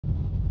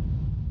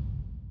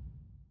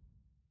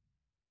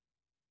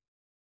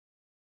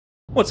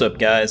What's up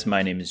guys,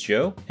 my name is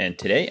Joe, and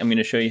today I'm going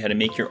to show you how to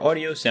make your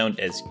audio sound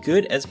as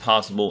good as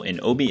possible in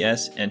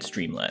OBS and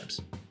Streamlabs.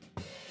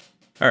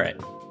 Alright,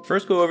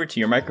 first go over to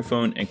your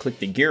microphone and click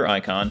the gear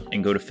icon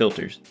and go to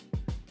filters.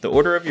 The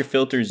order of your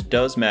filters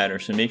does matter,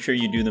 so make sure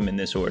you do them in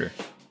this order.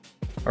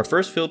 Our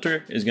first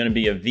filter is going to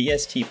be a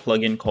VST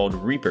plugin called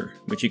Reaper,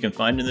 which you can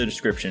find in the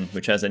description,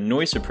 which has a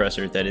noise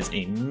suppressor that is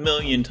a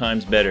million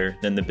times better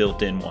than the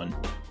built-in one.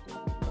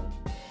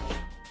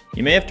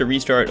 You may have to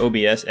restart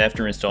OBS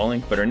after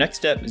installing, but our next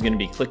step is going to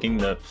be clicking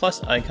the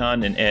plus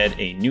icon and add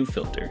a new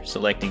filter,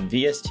 selecting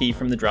VST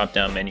from the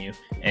drop-down menu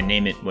and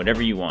name it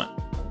whatever you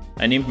want.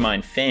 I named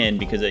mine Fan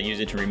because I use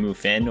it to remove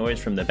fan noise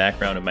from the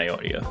background of my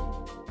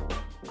audio.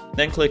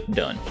 Then click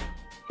Done.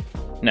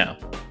 Now,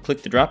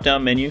 click the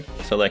drop-down menu,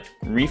 select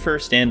Reefer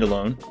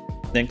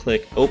Standalone, then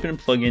click Open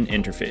Plugin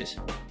Interface.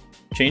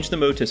 Change the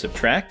mode to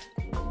Subtract,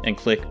 and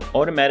click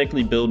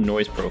Automatically Build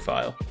Noise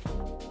Profile.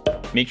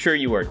 Make sure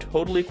you are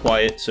totally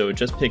quiet so it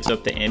just picks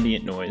up the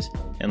ambient noise,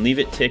 and leave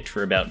it ticked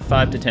for about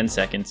 5 to 10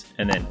 seconds,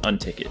 and then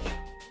untick it.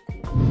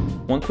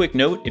 One quick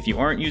note, if you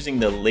aren't using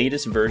the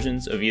latest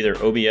versions of either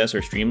OBS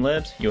or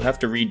Streamlabs, you'll have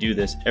to redo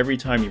this every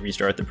time you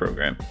restart the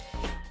program.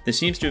 This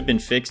seems to have been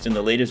fixed in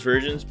the latest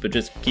versions, but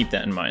just keep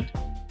that in mind.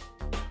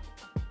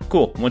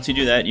 Cool, once you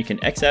do that, you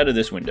can X out of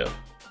this window.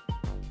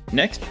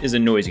 Next is a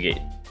noise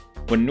gate.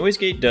 What a noise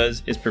gate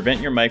does is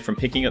prevent your mic from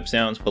picking up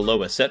sounds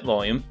below a set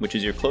volume, which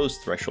is your closed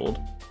threshold,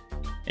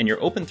 and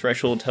your open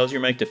threshold tells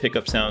your mic to pick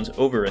up sounds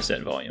over a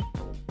set volume.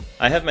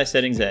 I have my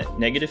settings at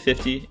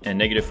 -50 and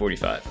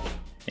 -45,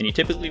 and you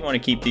typically want to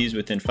keep these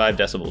within 5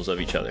 decibels of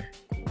each other.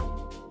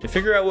 To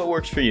figure out what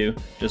works for you,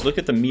 just look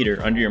at the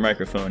meter under your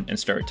microphone and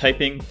start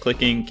typing,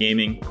 clicking,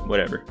 gaming,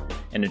 whatever,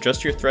 and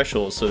adjust your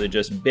thresholds so they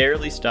just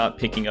barely stop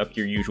picking up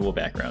your usual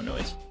background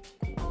noise.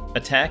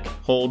 Attack,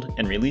 hold,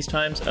 and release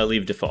times I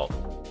leave default.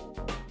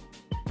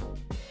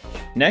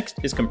 Next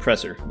is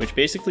Compressor, which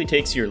basically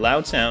takes your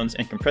loud sounds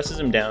and compresses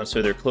them down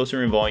so they're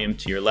closer in volume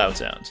to your loud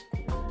sounds.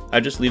 I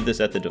just leave this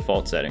at the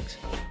default settings.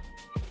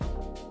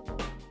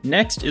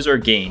 Next is our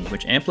gain,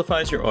 which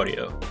amplifies your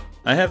audio.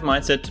 I have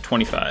mine set to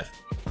 25.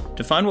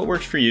 To find what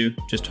works for you,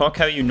 just talk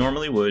how you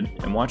normally would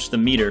and watch the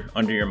meter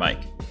under your mic.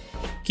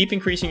 Keep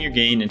increasing your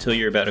gain until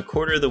you're about a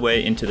quarter of the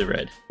way into the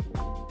red.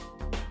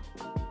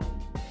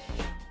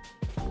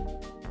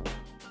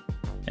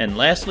 And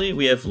lastly,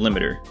 we have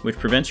Limiter, which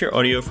prevents your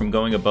audio from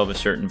going above a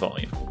certain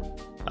volume.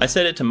 I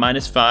set it to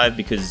 -5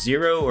 because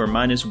 0 or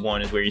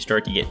 -1 is where you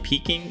start to get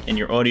peaking and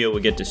your audio will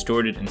get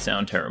distorted and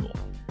sound terrible.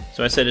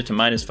 So I set it to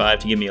 -5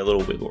 to give me a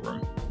little wiggle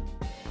room.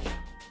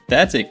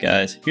 That's it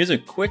guys, here's a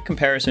quick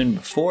comparison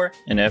before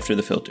and after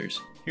the filters.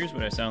 Here's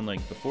what I sound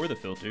like before the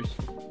filters,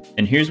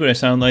 and here's what I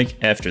sound like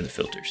after the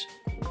filters.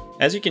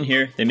 As you can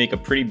hear, they make a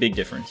pretty big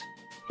difference.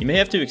 You may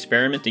have to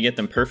experiment to get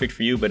them perfect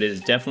for you, but it is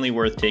definitely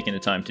worth taking the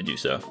time to do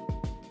so.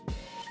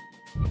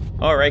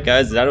 Alright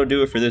guys, that'll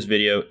do it for this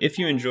video. If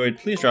you enjoyed,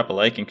 please drop a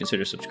like and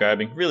consider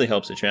subscribing, really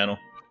helps the channel.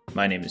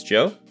 My name is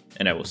Joe,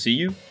 and I will see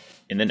you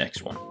in the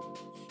next one.